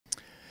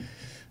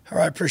All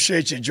right,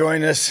 appreciate you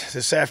joining us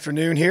this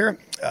afternoon here.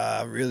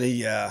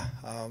 Really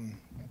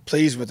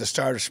pleased with the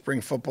start of spring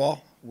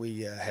football.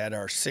 We had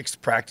our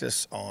sixth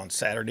practice on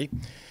Saturday,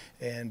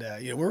 and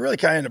we're really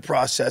kind of in the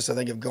process, I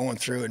think, of going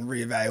through and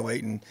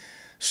reevaluating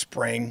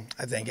spring.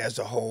 I think as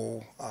a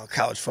whole,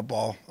 college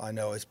football, I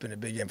know it's been a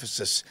big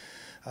emphasis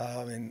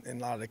in a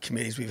lot of the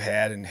committees we've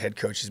had and head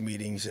coaches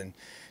meetings, and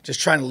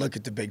just trying to look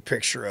at the big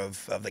picture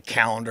of the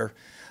calendar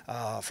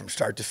from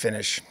start to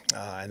finish.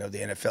 I know the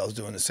NFL is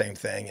doing the same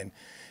thing, and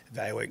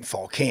evaluating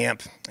fall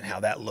camp and how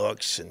that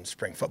looks, and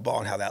spring football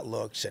and how that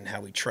looks, and how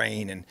we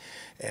train,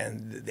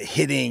 and the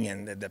hitting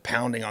and the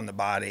pounding on the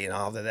body and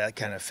all that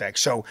kind of effect.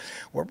 So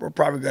we're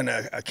probably going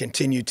to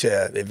continue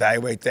to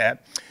evaluate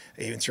that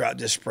even throughout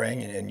this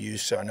spring and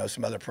use. So I know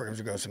some other programs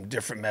are going some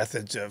different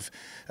methods of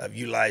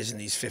utilizing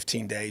these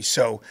 15 days.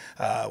 So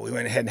we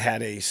went ahead and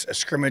had a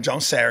scrimmage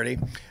on Saturday.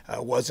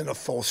 It wasn't a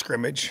full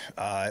scrimmage.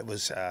 It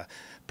was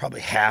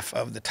probably half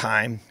of the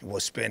time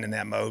was spent in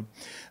that mode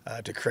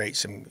to create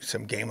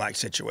some game-like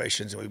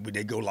situations. And we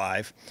did go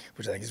live,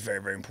 which I think is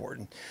very, very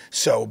important.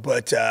 So,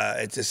 but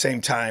at the same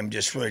time,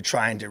 just really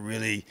trying to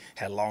really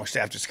have long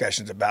staff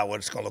discussions about what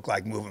it's going to look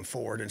like moving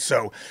forward. And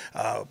so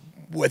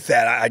with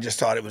that, I just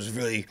thought it was a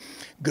really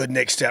good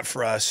next step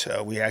for us.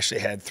 We actually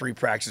had 3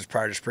 practices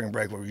prior to spring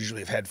break, where we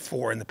usually have had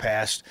 4 in the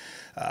past.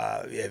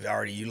 We have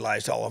already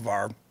utilized all of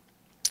our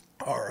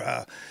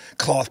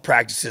cloth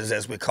practices,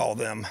 as we call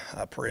them,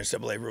 per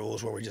NCAA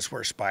rules, where we just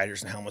wear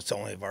spiders and helmets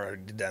only. I've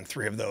already done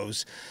 3 of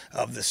those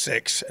of the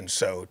 6, and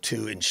so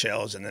 2 in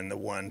shells, and then the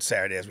one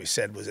Saturday, as we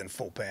said, was in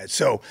full pads.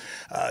 So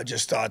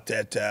just thought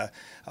that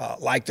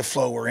like the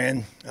flow we're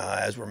in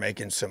as we're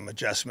making some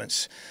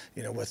adjustments,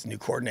 with new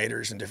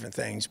coordinators and different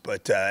things.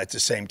 But at the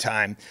same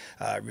time,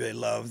 really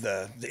love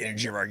the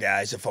energy of our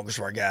guys, the focus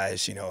of our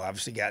guys.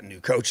 Obviously got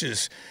new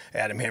coaches.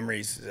 Adam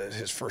Henry's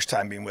his first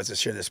time being with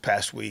us here this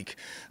past week.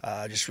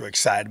 Just really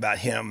excited about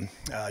him.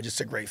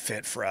 Just a great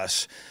fit for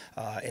us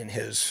in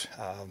his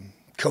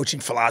coaching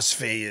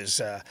philosophy.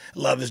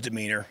 Love his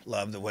demeanor,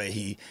 love the way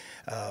he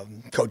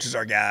coaches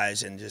our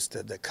guys, and just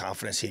the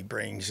confidence he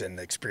brings and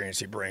the experience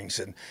he brings,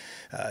 and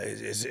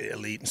is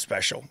elite and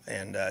special.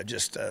 And I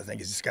think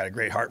he's just got a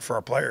great heart for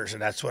our players,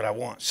 and that's what I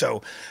want.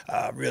 So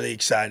really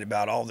excited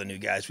about all the new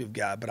guys we've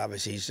got, but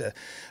obviously he's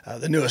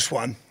the newest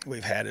one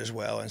we've had as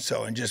well.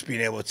 And just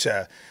being able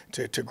to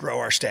grow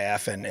our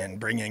staff and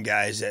bring in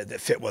guys that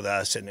fit with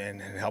us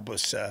and help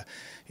us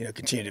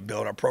continue to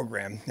build our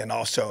program, and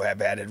also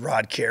have added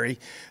Rod Carey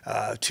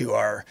to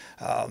our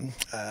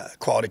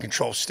quality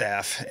control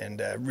staff,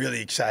 and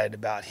really excited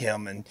about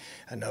him. And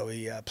I know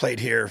he played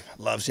here,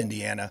 loves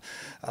Indiana.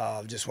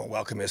 Just want to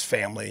welcome his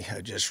family.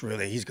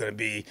 He's going to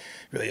be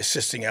really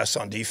assisting us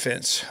on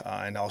defense,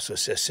 and also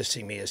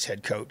assisting me as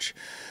head coach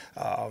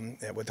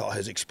with all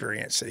his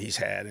experience that he's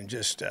had. And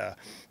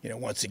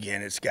once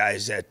again, it's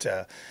guys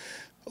that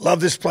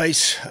love this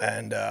place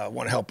and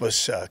want to help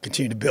us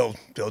continue to build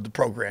the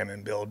program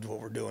and build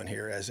what we're doing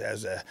here as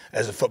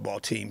a football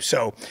team.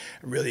 So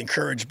really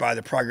encouraged by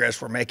the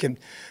progress we're making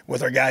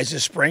with our guys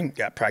this spring.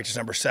 Got practice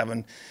number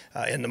 7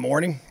 in the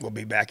morning. We'll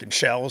be back in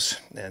shells,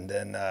 and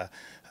then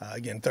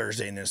again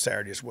Thursday, and then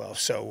Saturday as well.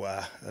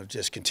 So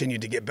just continue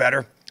to get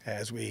better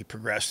as we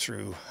progress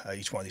through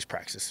each one of these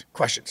practices.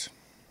 Questions?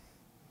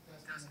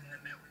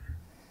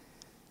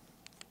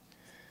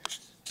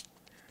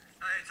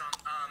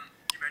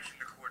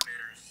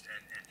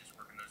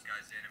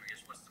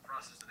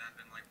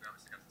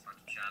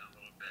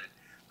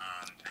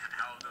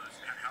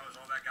 How has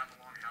all that gotten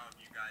along? How have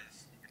you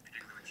guys, in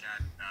particular with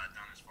Chad,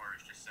 done as far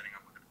as just setting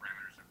up what the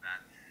parameters of that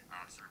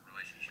sort of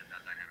relationship,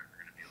 that dynamic are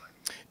going to be like?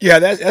 Yeah,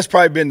 that's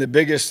probably been the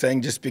biggest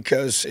thing, just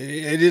because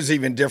it is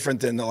even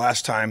different than the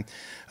last time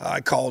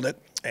I called it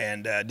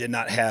and did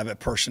not have a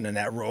person in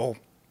that role.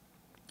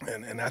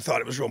 And I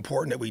thought it was real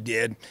important that we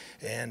did.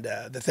 And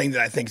the thing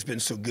that I think has been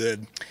so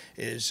good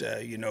is,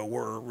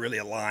 we're really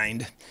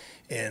aligned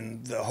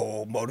in the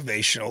whole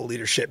motivational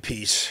leadership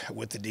piece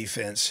with the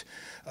defense,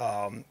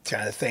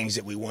 kind of things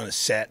that we want to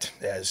set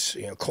as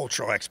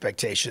cultural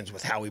expectations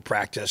with how we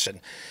practice,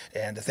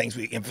 and the things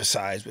we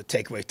emphasize with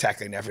takeaway,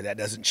 tackling, effort. That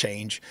doesn't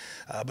change,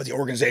 but the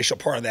organizational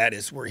part of that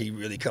is where he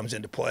really comes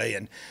into play,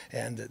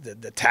 and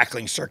the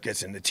tackling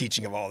circuits and the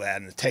teaching of all that,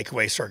 and the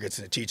takeaway circuits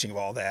and the teaching of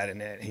all that.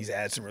 And he's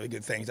added some really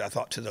good things, I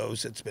thought, to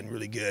those. It's been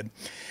really good.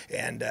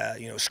 And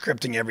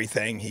scripting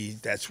everything,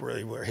 that's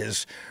really where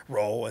his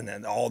role, and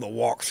then all the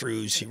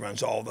walkthroughs, he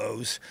runs all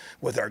those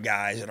with our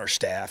guys and our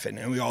staff.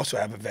 And we also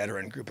have a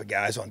veteran group of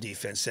guys on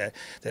defense that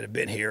have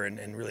been here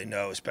and really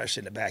know,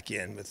 especially in the back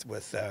end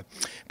with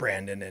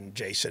Brandon and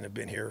Jason, have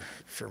been here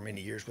for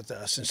many years with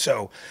us. And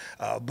so,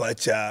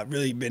 but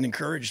really been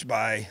encouraged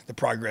by the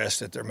progress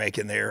that they're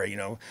making there.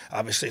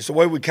 Obviously, it's the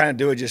way we kind of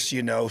do it, just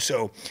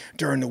so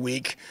during the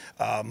week,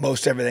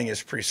 most everything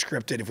is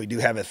pre-scripted. If we do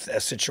have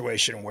a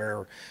situation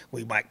where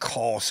we might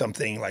call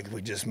something, like if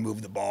we just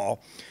move the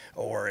ball,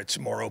 or it's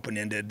more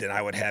open-ended, then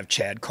I would have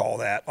Chad call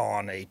that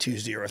on a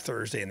Tuesday or a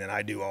Thursday, and then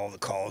I do all the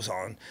calls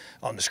on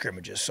the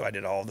scrimmages. So I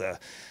did all the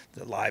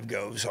live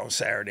goes on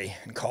Saturday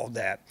and called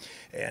that,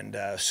 and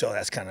so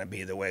that's kind of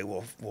be the way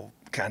we'll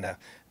kind of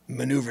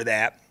maneuver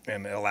that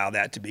and allow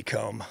that to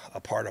become a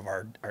part of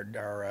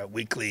our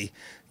weekly,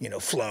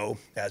 flow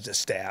as a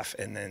staff,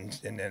 and then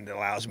it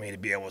allows me to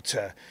be able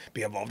to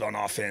be involved on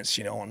offense,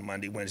 on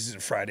Monday, Wednesdays,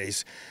 and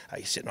Fridays.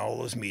 I sit in all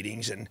those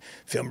meetings and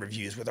film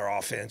reviews with our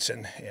offense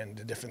and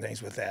the different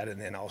things with that, and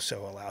then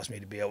also allows me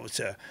to be able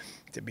to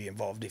be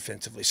involved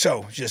defensively.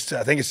 So just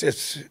I think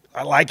it's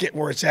I like it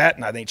where it's at,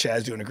 and I think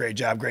Chad's doing a great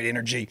job, great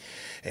energy,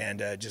 and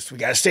just we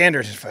got a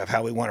standard of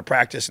how we want to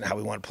practice and how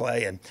we want to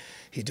play, and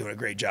he's doing a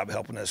great job of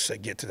helping us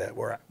get to that,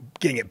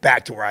 getting it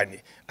back to where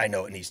I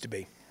know it needs to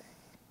be.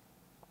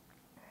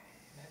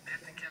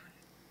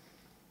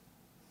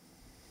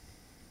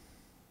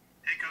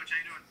 Hey, Coach, how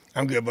you doing?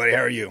 I'm good, buddy.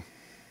 How are you?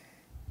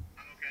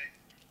 I'm okay.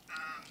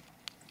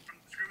 From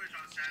the scrimmage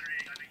on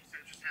Saturday, I know you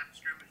said just half the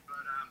scrimmage,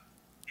 but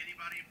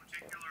anybody in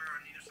particular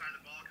on either side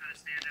of the ball kind of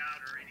stand out,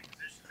 or any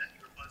positions that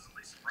you were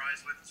pleasantly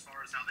surprised with as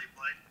far as how they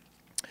played?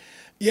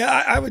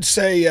 Yeah, I would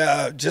say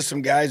just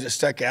some guys that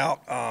stuck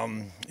out.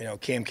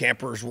 Cam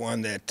Camper's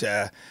one that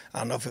I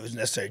don't know if it was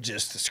necessarily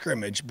just the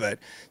scrimmage, but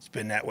it's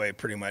been that way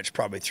pretty much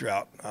probably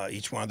throughout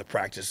each one of the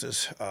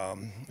practices.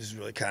 This has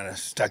really kind of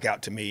stuck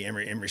out to me.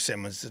 Emery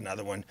Simmons is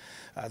another one.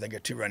 I think our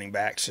two running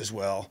backs as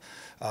well.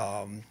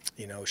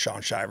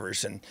 Sean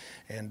Shivers and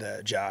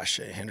Josh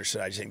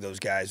Henderson. I just think those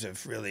guys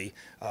have really,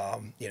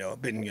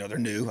 been, they're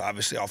new,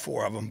 obviously all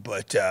four of them,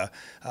 but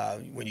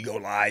when you go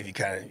live, you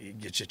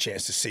get a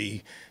chance to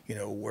see,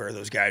 where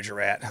those guys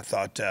are at. I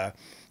thought,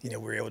 we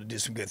were able to do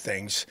some good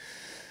things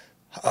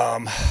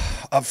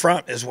up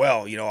front as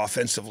well,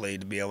 offensively,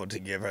 to be able to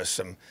give us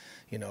some,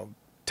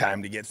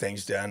 time to get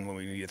things done when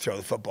we need to throw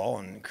the football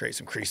and create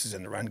some creases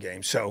in the run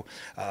game. So,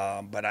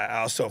 but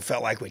I also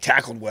felt like we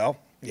tackled well,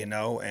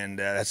 and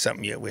that's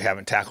something we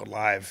haven't tackled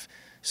live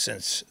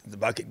since the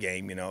bucket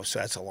game, so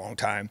that's a long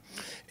time,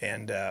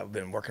 and I've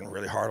been working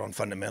really hard on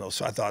fundamentals.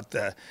 So I thought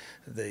the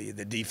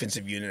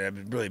defensive unit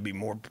would really be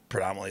more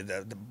predominantly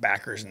the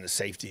backers and the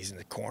safeties and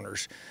the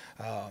corners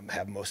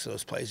have most of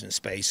those plays in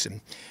space,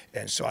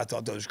 and so I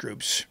thought those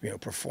groups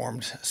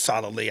performed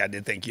solidly. I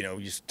did think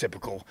just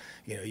typical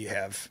you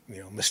have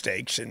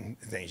mistakes and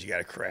things you got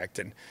to correct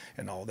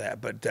and all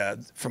that, but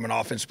from an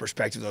offensive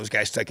perspective, those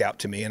guys stuck out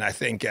to me, and I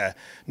think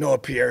Noah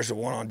Pierre's the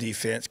one on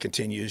defense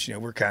continues.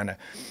 We're kind of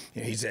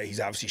he's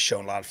obviously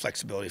shown a lot of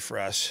flexibility for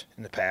us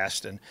in the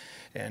past, and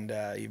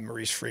even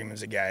Maurice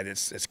Freeman's a guy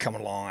that's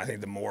coming along. I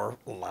think the more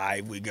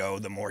live we go,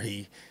 the more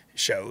he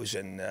shows,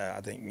 and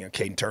I think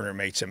Caden Turner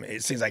made some.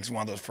 It seems like it's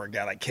one of those for a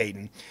guy like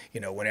Caden.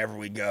 Whenever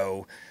we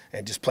go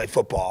and just play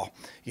football,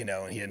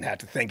 and he didn't have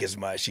to think as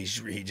much. He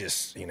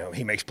just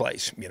he makes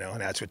plays,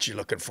 and that's what you're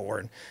looking for.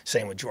 And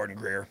same with Jordan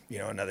Greer,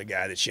 another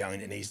guy that's young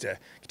that needs to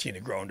continue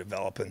to grow and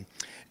develop,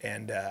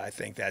 and I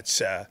think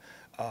that's.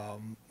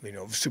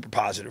 Super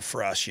positive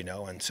for us,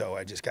 and so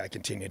I just got to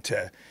continue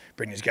to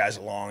bring these guys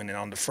along. And then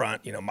on the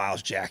front,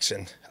 Miles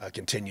Jackson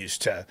continues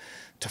to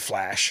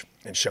flash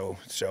and show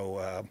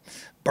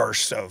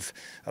bursts of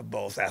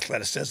both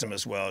athleticism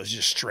as well as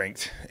just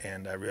strength.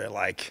 And I really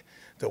like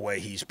the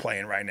way he's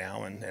playing right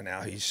now, and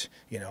now he's,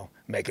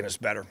 making us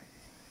better. What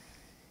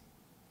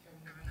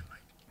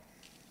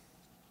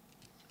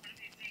have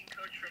you seen,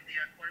 Coach, from the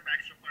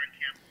quarterbacks so far in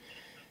camp?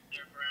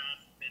 Their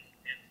grasp and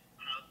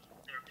how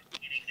they're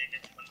competing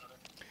against one another?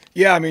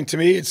 Yeah, I mean, to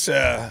me, it's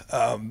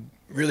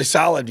really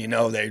solid.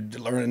 They're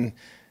learning,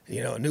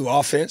 a new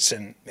offense,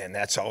 and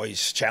that's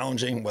always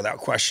challenging without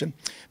question.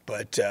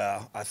 But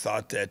I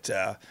thought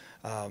that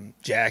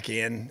Jack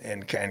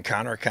and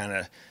Connor kind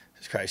of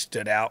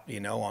stood out,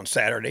 on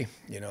Saturday,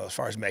 as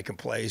far as making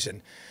plays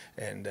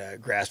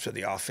and grasp of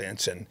the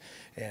offense, and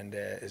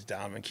as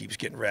Donovan keeps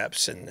getting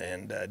reps,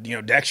 and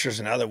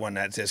Dexter's another one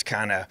that's just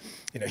kind of,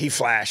 he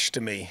flashed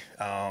to me,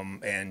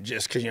 and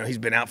just because he's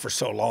been out for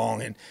so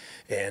long,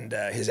 and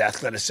his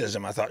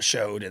athleticism I thought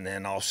showed, and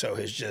then also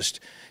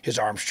his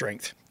arm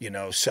strength,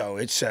 so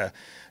it's a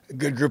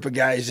good group of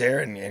guys there,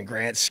 and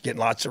Grant's getting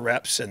lots of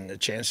reps and a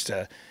chance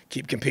to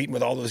keep competing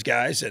with all those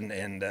guys,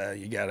 and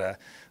you got a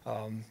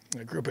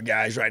group of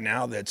guys right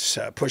now that's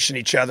pushing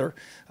each other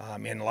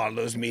in a lot of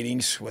those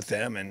meetings with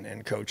them,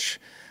 and Coach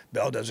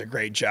Bell does a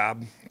great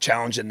job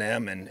challenging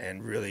them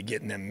and really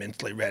getting them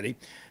mentally ready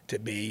to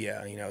be,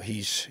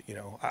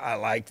 I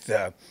like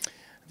the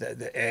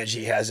edge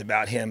he has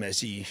about him as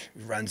he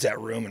runs that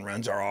room and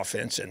runs our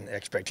offense, and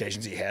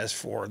expectations he has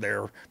for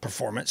their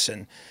performance,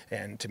 and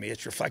to me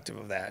it's reflective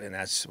of that, and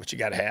that's what you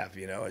got to have.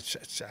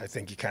 I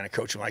think you kind of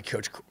coach them like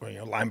coach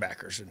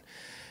linebackers,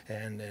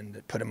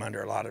 and put them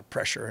under a lot of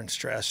pressure and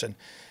stress,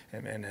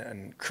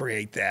 and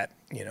create that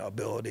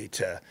ability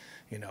to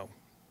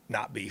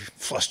not be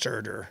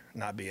flustered or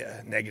not be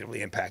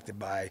negatively impacted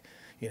by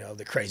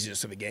the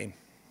craziness of a game.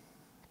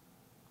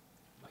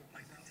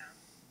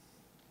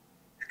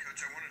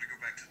 Coach, I wanted to go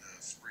back to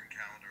the spring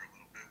calendar a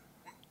little bit.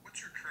 What's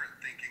your current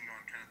thinking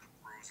on kind of the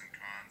pros and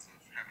cons of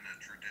having a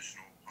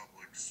traditional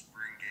public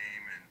spring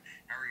game, and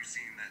how are you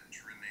seeing that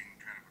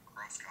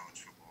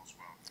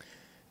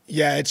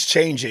Yeah, it's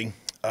changing.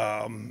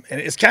 And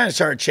it's kind of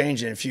started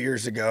changing a few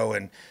years ago.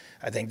 And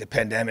I think the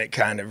pandemic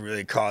kind of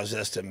really caused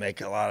us to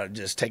make a lot of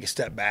just take a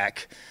step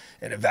back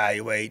and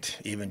evaluate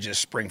even just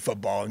spring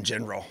football in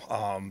general.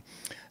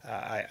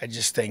 I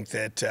just think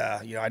that,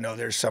 I know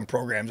there's some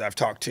programs I've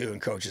talked to and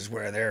coaches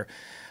where they're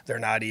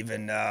not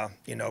even,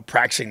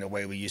 practicing the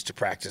way we used to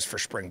practice for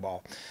spring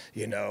ball,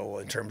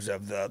 in terms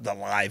of the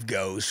live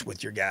goes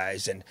with your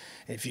guys. And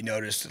if you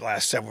notice the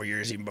last several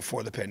years, even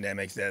before the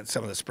pandemic, that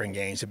some of the spring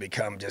games have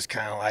become just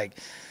kind of like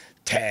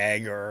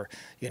tag or,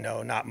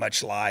 not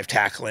much live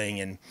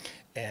tackling.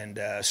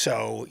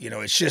 So,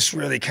 it's just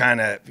really kind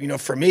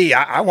of, for me,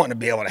 I want to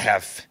be able to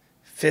have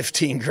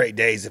 15 great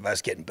days of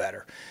us getting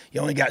better.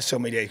 You only got so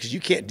many days because you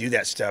can't do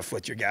that stuff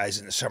with your guys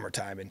in the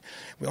summertime, and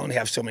we only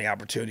have so many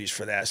opportunities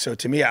for that. So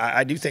to me,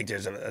 I do think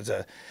there's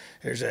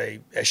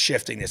a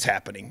shifting that's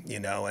happening,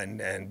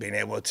 and being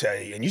able to,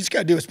 and you just got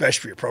to do what's best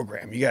for your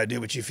program. You got to do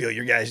what you feel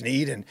your guys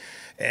need, and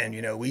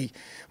we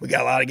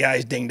got a lot of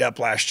guys dinged up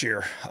last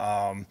year.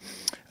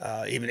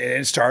 Even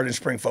it started in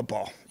spring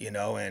football,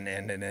 and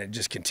it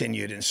just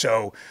continued. And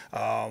so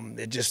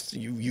it just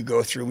you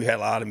go through. We had a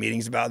lot of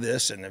meetings about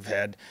this, and have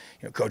had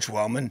Coach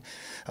Wellman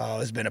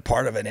has been a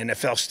part of an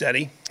NFL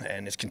study,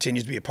 and it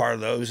continues to be a part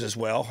of those as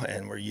well.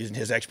 And we're using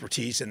his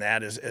expertise in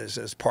that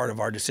as part of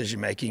our decision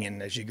making.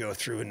 And as you go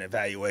through and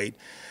evaluate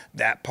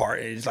that part,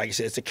 it's like I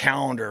said, it's a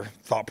calendar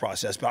thought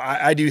process. But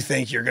I do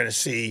think you're going to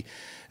see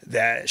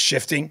that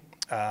shifting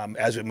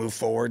as we move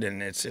forward,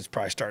 and it's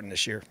probably starting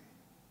this year.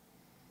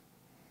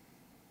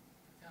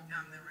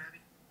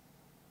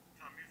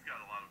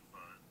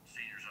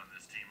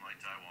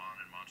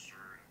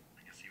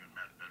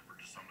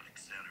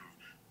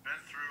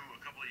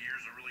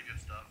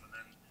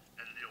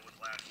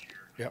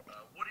 Yep.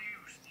 What are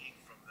you seeing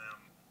from them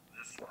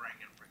this spring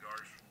in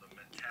regards from the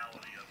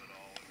mentality of it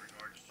all, in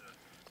regards to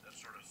that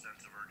sort of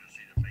sense of urgency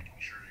to making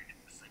sure you get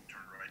this thing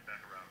turned right back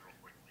around real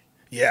quickly?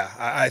 Yeah,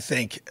 I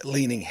think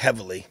leaning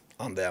heavily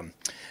on them.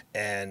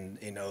 And,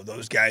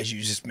 those guys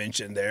you just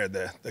mentioned there,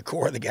 the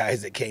core of the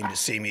guys that came to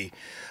see me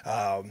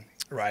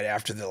right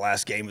after the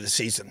last game of the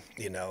season,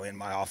 in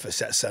my office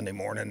that Sunday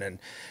morning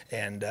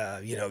and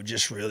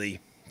just really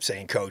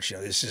saying, Coach,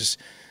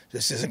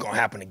 this isn't going to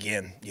happen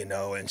again,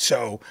 And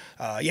so,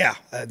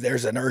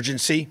 there's an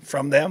urgency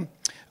from them.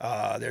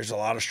 There's a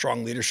lot of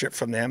strong leadership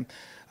from them.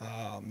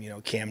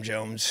 Cam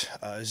Jones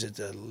is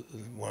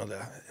one of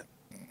the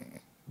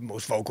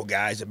most vocal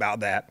guys about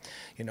that.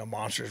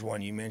 Monsters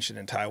one you mentioned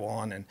in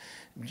Taiwan, and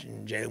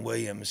Jalen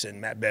Williams and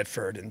Matt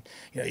Bedford. And,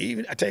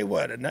 even I tell you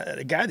what,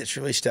 a guy that's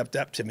really stepped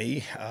up to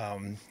me,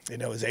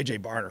 is A.J.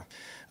 Barner.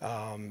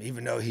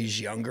 Even though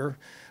he's younger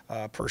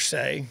per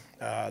se,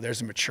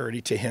 there's a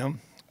maturity to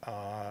him.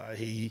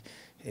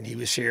 He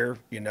was here,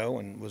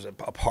 and was a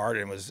part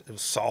and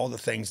saw the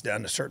things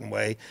done a certain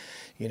way,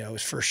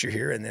 his first year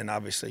here, and then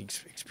obviously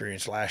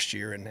experienced last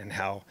year and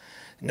how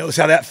knows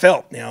how that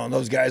felt, and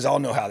those guys all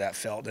know how that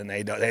felt, and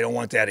they don't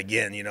want that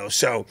again,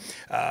 So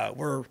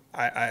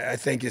I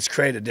think it's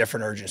created a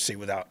different urgency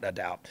without a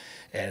doubt,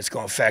 and it's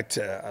going to affect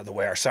the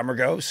way our summer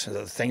goes.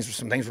 Some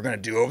things we're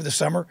going to do over the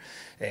summer,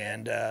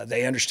 and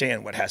they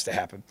understand what has to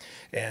happen,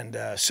 and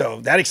so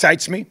that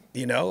excites me,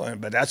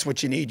 But that's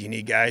what you need. You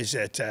need guys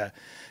that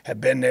have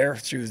been there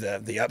through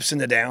the ups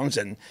and the downs,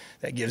 and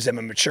that gives them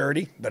a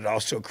maturity, but it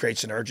also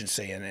creates an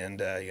urgency. And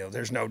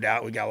there's no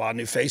doubt we got a lot of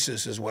new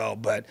faces as well,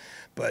 but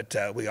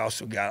we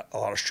also got a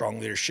lot of strong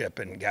leadership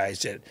and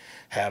guys that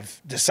have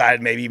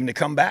decided maybe even to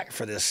come back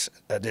for this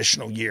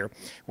additional year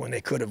when they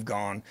could have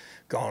gone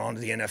on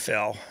to the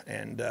NFL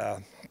and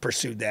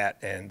pursued that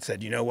and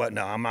said, you know what,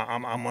 no,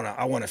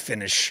 I want to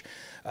finish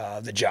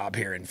the job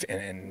here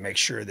and make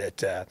sure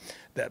that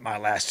my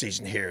last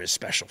season here is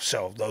special.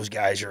 So those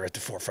guys are at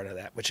the forefront of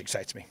that, which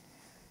excites me.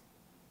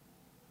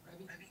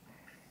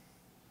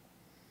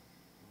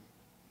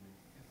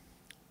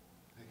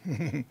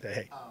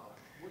 Hey.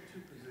 What two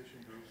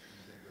position groups do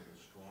you think are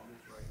the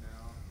strongest right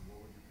now, and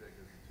what would you pick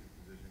as the two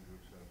position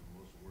groups that have the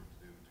most work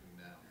to do between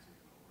now and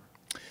season over?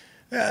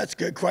 Yeah, that's a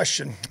good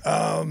question.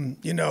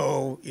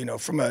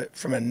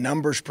 From a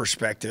numbers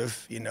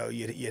perspective,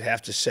 you'd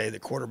have to say the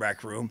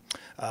quarterback room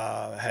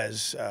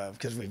has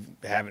because we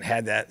haven't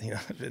had that,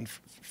 been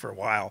for a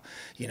while,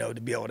 to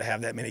be able to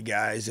have that many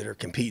guys that are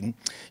competing,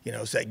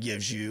 so that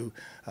gives you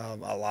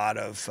a lot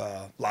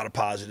of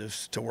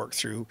positives to work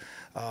through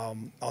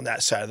on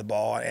that side of the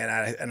ball.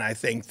 And I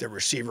think the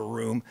receiver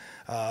room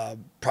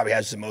probably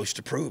has the most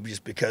to prove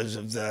just because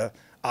of the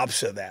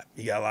opposite of that.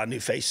 You got a lot of new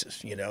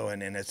faces,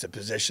 and it's a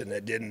position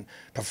that didn't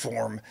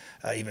perform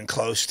even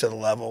close to the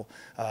level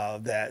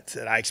that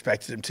I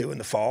expected them to in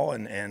the fall,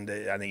 and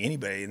I think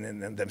anybody,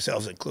 and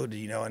themselves included,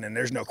 and then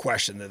there's no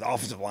question that the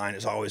offensive line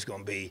is always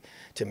going to be,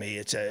 to me,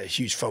 it's a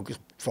huge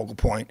focal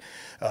point.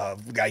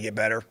 We got to get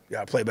better,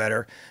 got to play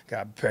better,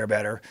 got to prepare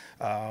better,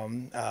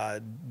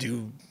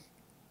 do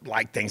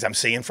like things I'm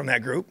seeing from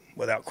that group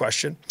without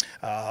question,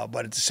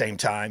 but at the same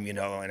time,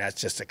 and that's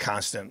just a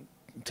constant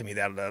to me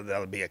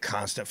that'll be a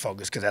constant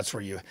focus, because that's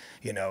where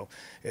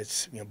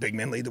it's big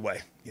men lead the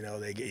way.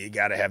 You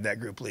got to have that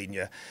group leading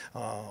you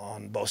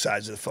on both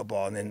sides of the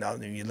football, and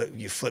then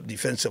you flip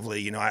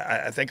defensively.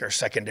 I think our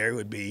secondary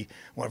would be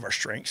one of our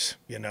strengths.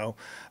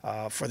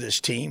 For this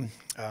team,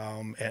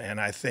 and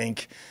I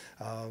think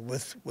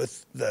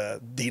with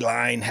the D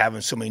line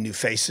having so many new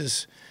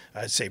faces,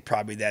 I'd say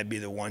probably that'd be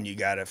the one you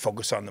got to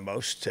focus on the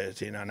most.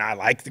 And I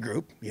like the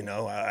group, and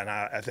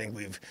I think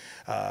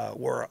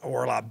we're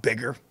a lot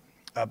bigger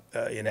up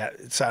in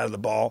that side of the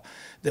ball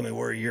than we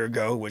were a year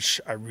ago,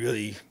 which I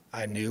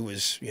knew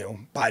was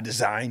by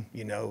design.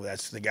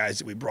 That's the guys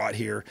that we brought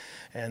here,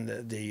 and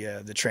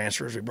the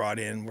transfers we brought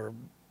in were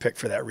picked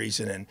for that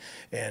reason,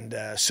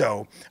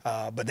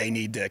 but they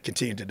need to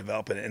continue to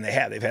develop it, and they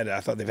have. I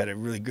thought they've had a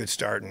really good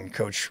start, and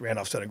Coach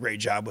Randolph's done a great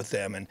job with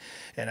them. And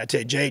I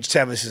tell you, J.H.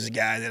 Tevis is a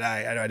guy that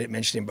I know I didn't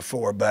mention him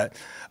before, but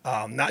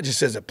not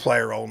just as a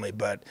player only,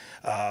 but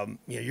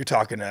you're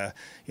talking a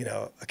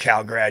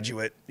Cal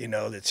graduate,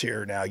 that's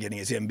here now getting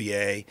his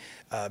MBA,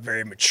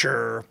 very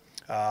mature.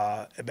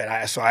 But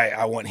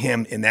I want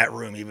him in that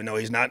room, even though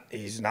he's not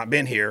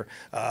been here,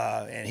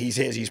 and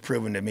he's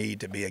proven to me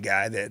to be a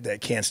guy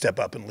that can step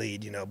up and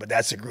lead. But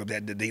that's a group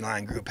that the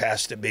D-line group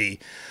has to be,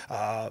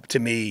 to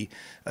me,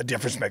 a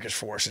difference makers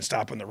for us in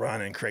stopping the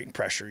run and creating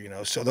pressure.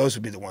 So those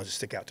would be the ones that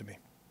stick out to me.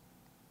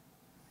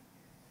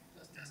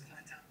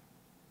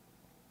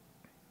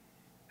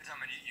 Tom,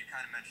 you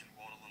kind of mentioned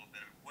Walt a little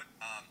bit.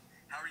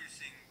 How are you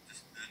seeing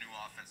just the new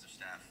offensive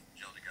staff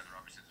gel together?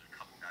 Obviously, there's a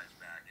couple guys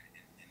back in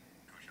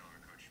Coach Eller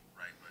and Coach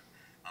Wright, but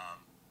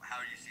how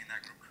are you seeing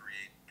that group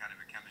create kind of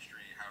a chemistry?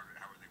 How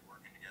are they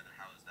working together?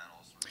 How is that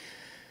all sort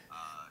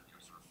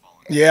of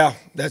falling? Yeah,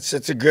 that's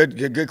a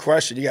good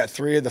question. You got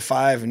 3 of the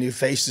 5 new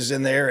faces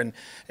in there,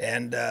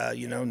 and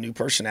new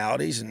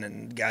personalities, and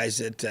then guys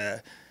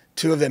that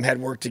 2 of them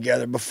had worked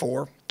together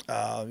before.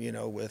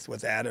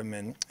 With Adam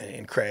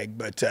and Craig,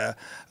 but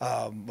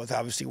with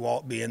obviously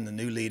Walt being the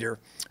new leader,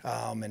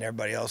 and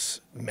everybody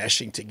else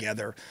meshing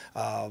together,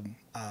 I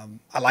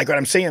like what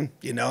I'm seeing.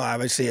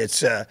 Obviously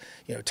it's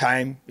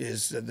time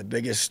is the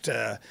biggest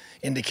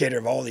indicator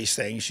of all these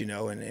things,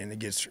 and it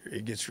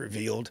gets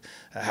revealed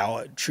how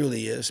it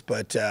truly is.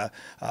 But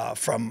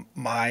from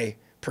my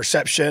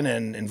perception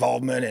and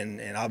involvement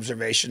and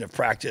observation of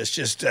practice,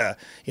 just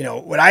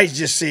what I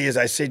just see is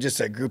just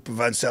a group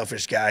of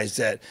unselfish guys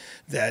that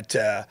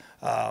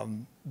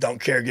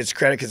don't care, gets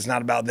credit because it's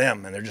not about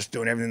them, and they're just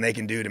doing everything they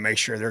can do to make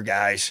sure their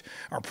guys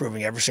are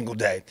improving every single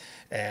day,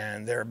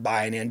 and they're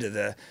buying into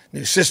the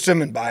new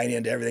system and buying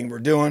into everything we're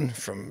doing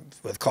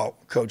with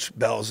Coach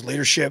Bell's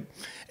leadership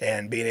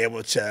and being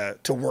able to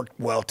work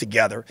well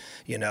together,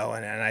 and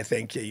I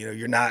think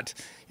you're not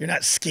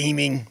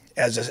scheming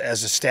as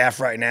a staff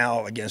right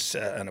now against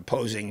an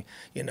opposing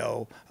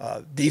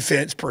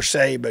defense per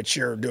se, but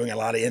you're doing a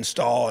lot of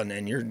install,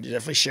 and you're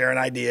definitely sharing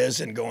ideas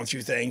and going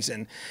through things,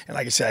 and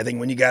like I said, I think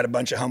when you got a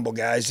bunch of humble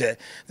guys that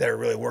are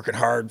really working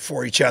hard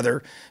for each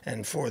other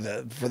and for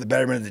the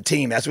betterment of the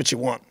team, that's what you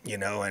want,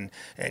 and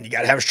you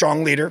got to have a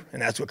strong leader,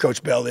 and that's what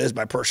Coach Bell is,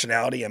 by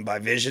personality and by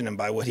vision and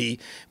by what he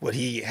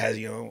has,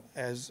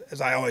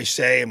 as I always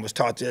say, and was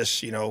taught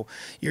this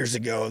years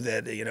ago,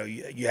 that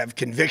you have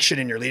conviction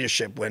in your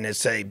leadership when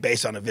it's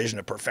based on a vision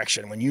of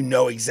perfection, when you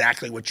know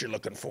exactly what you're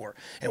looking for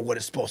and what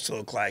it's supposed to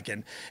look like,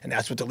 and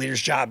that's what the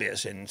leader's job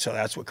is. And so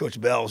that's what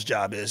Coach Bell's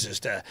job is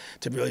to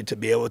really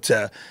be able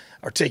to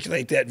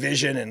articulate that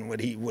vision and what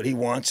he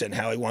wants and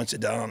how he wants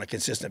it done on a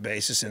consistent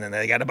basis. And then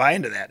they got to buy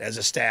into that as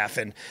a staff,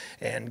 and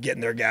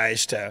getting their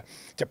guys to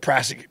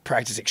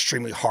practice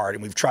extremely hard.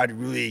 And we've tried to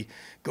really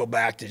go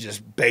back to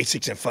just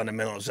basics and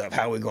fundamentals of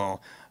how we're going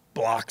to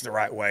block the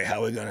right way,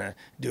 how we're going to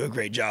do a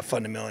great job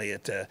fundamentally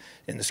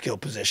in the skill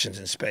positions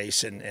in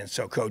space, and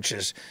so coach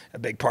is a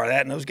big part of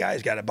that, and those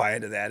guys got to buy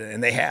into that,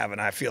 and they have.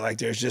 And I feel like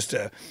there's just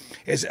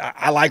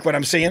I like what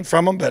I'm seeing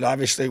from them, but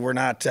obviously we're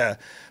not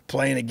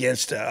playing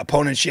against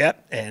opponents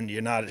yet, and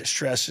you're not as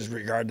stressed as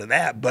regard to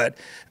that, but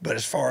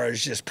as far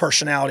as just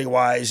personality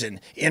wise and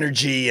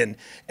energy and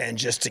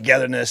just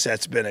togetherness,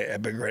 that's been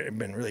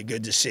been really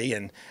good to see,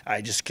 and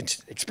I just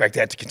expect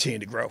that to continue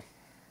to grow.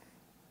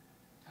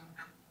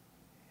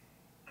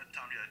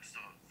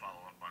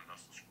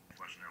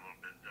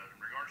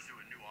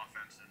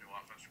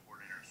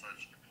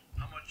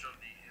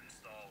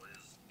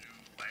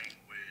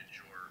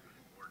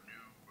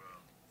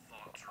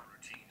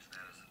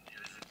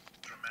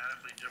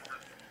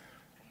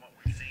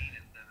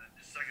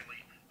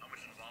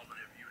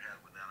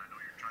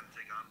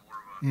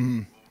 Mm-hmm.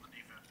 The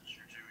defense this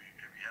year too.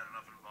 Have you had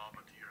enough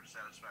involvement to your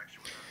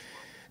satisfaction with that as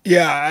well?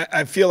 Yeah,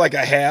 I feel like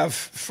I have,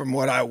 from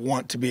what I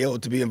want to be able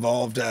to be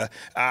involved.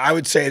 I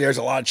would say there's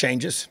a lot of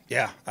changes.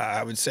 Yeah,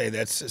 I would say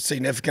that's a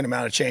significant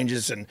amount of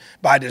changes, and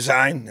by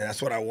design, and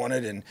that's what I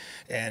wanted.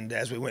 And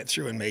as we went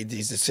through and made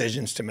these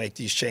decisions to make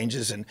these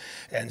changes, and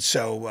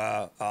so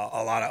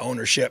a lot of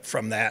ownership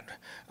from that,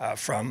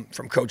 from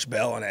Coach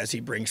Bell, and as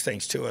he brings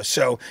things to us.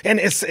 So, and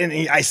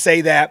I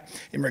say that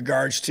in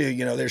regards to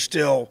there's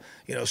still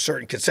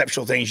certain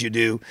conceptual things you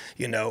do,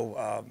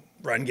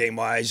 run game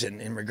wise,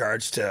 and in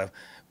regards to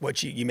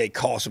what you may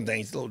call some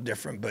things a little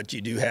different, but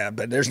you do have.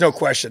 But there's no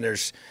question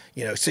there's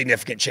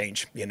significant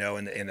change in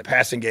the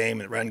passing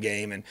game and the run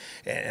game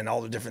and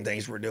all the different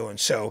things we're doing.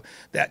 So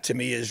that to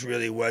me is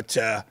really what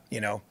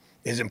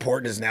is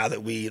important, is now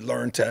that we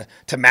learn to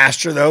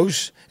master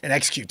those and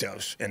execute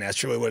those, and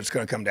that's really what it's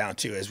going to come down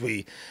to as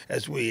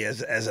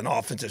an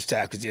offensive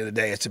staff. Because at the end of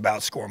the day, it's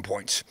about scoring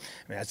points.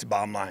 I mean, that's the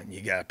bottom line.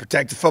 You got to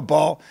protect the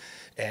football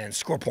and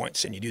score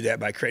points, and you do that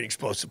by creating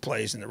explosive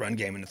plays in the run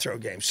game and the throw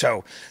game.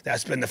 So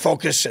that's been the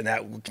focus, and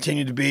that will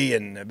continue to be.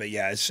 But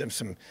yeah, it's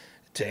some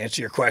to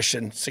answer your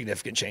question,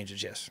 significant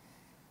changes. Yes.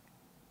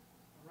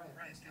 All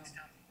right. Thanks,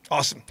 Tom.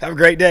 Awesome. Have a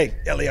great day,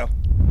 Elio.